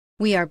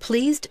We are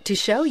pleased to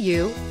show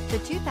you the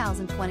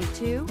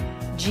 2022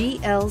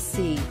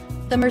 GLC.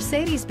 The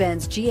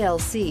Mercedes-Benz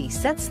GLC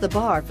sets the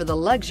bar for the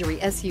luxury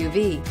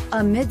SUV,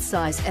 a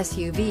midsize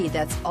SUV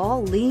that's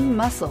all lean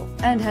muscle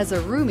and has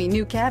a roomy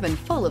new cabin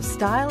full of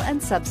style and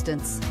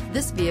substance.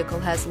 This vehicle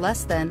has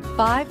less than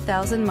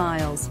 5,000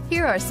 miles.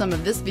 Here are some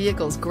of this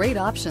vehicle's great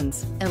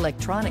options: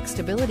 electronic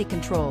stability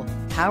control,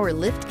 power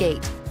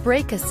liftgate,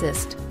 brake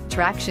assist,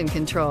 traction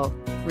control,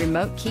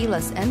 remote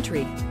keyless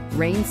entry,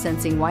 rain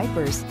sensing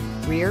wipers,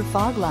 rear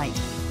fog light,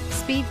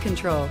 speed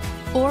control,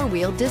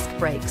 four-wheel disc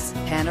brakes,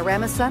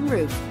 panorama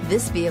sunroof.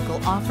 This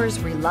vehicle offers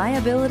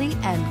reliability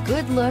and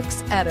good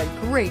looks at a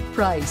great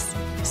price.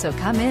 So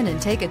come in and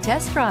take a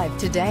test drive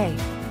today.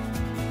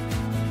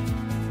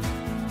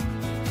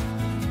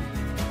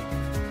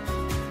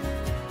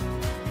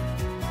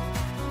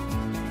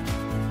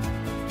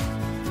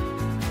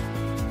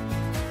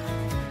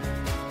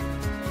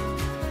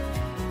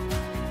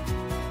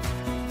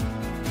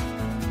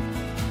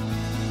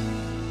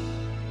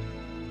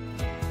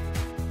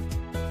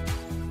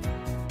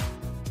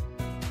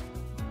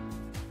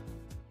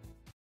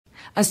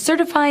 A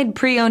certified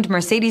pre-owned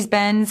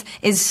Mercedes-Benz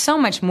is so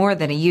much more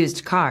than a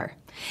used car.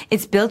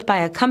 It's built by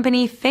a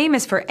company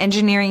famous for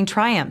engineering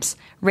triumphs,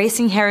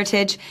 racing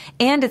heritage,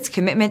 and its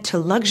commitment to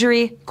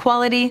luxury,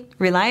 quality,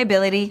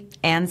 reliability,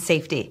 and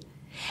safety.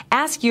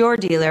 Ask your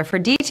dealer for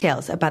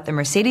details about the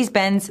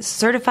Mercedes-Benz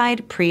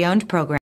Certified Pre-Owned program.